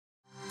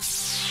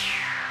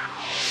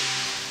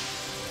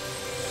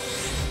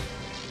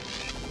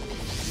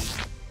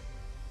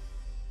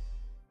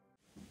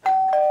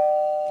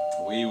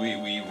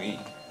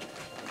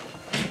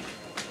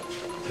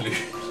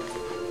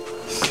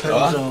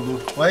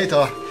Ouais, et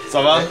toi?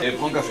 Ça va? Et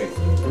prends un café.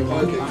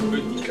 Un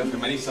petit café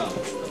Manissa.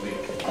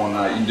 On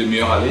a une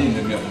demi-heure aller, une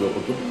demi-heure de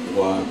retour.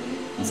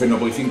 On fait nos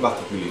briefings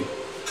particuliers.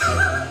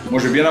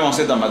 Moi, j'ai bien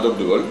avancé dans ma doc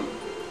de vol.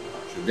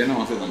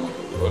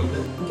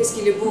 Qu'est-ce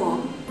qu'il est beau, hein?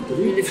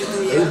 Les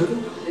photos hier.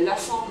 La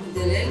forme de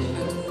l'aile.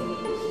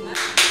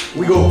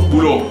 We go.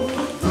 Boulot.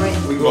 Oui.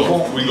 We go.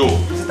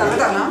 C'est un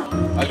retard, hein?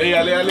 Allez,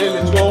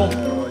 let's go.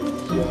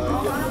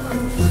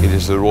 It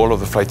is the role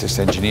of the flight test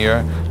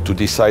engineer to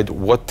decide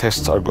what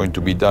tests are going to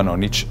be done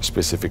on each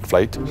specific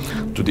flight,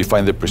 to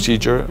define the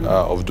procedure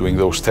of doing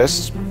those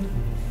tests.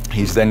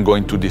 He's then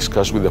going to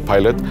discuss with the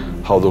pilot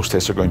how those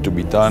tests are going to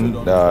be done,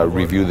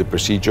 review the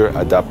procedure,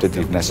 adapt it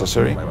if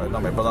necessary. Non,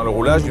 mais pendant le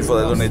roulage, il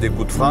faudrait donner des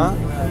coups de frein,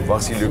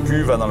 voir si le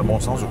cul va dans le bon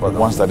sens ou pas.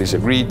 Once that is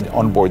agreed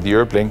on board the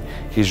airplane,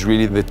 he's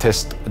really the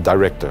test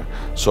director.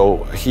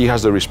 So he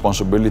has the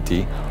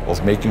responsibility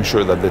of making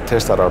sure that the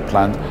tests that are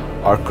planned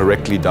are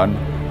correctly done,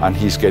 and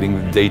he's getting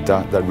the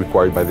data that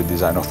required by the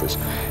design office.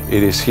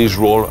 It is his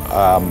role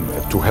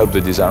to help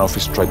the design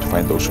office try to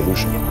find those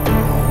solutions.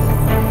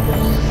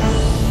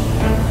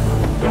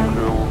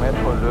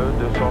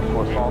 Le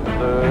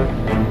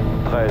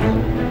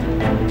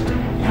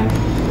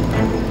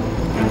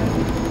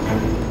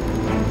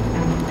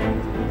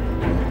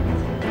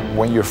 273.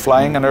 When you're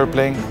flying an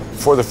airplane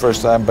for the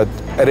first time, but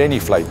at any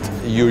flight,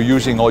 you're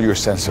using all your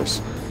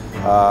senses.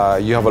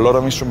 You have a lot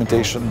of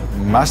instrumentation,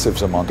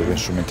 massive amount of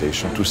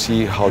instrumentation to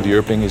see how the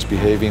airplane is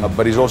behaving,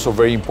 but it's also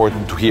very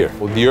important to hear.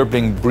 The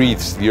airplane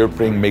breathes, the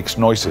airplane makes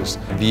noises.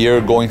 The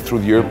air going through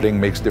the airplane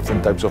makes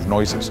different types of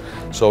noises.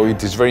 So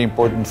it is very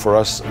important for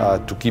us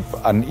to keep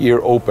an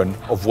ear open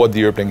of what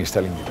the airplane is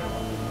telling you.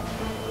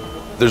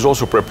 There's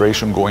also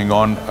preparation going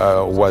on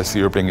whilst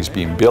the airplane is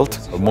being built.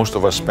 Most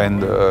of us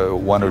spend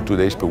 1 or 2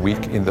 days per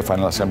week in the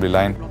final assembly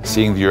line,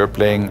 seeing the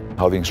airplane,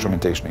 how the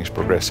instrumentation is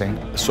progressing.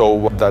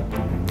 So that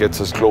gets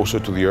us closer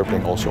to the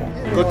airplane also.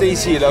 Côté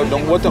ici, là,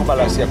 donc water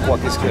ballast, il y a quoi?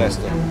 Qu'est-ce qui reste?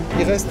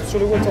 Il reste sur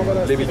le water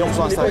ballast. Les bidons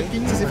sont installés.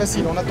 C'est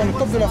facile, on attend le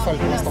top de la falle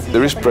pour l'instant.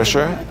 There is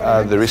pressure,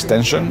 there is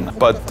tension,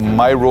 but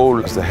my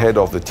role as the head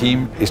of the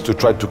team is to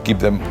try to keep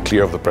them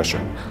clear of the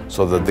pressure,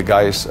 so that the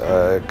guys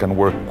can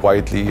work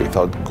quietly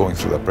without going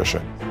through that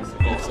pressure.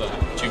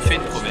 Tu fais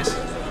une promesse.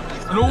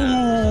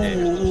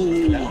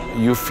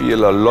 You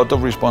feel a lot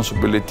of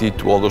responsibility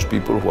to all those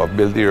people who have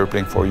built the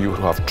airplane for you,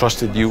 who have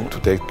trusted you to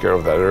take care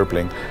of that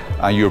airplane,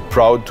 and you're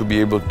proud to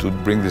be able to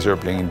bring this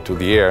airplane into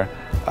the air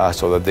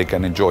so that they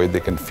can enjoy it, they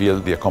can feel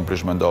the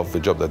accomplishment of the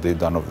job that they've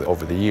done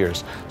over the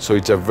years. So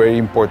it's a very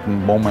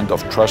important moment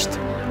of trust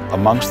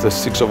amongst the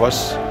 6 of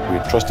us. We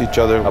trust each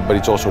other, but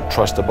it's also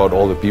trust about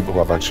all the people who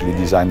have actually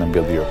designed and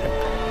built the airplane.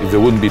 If there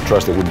wouldn't be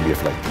trust, there wouldn't be a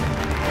flight.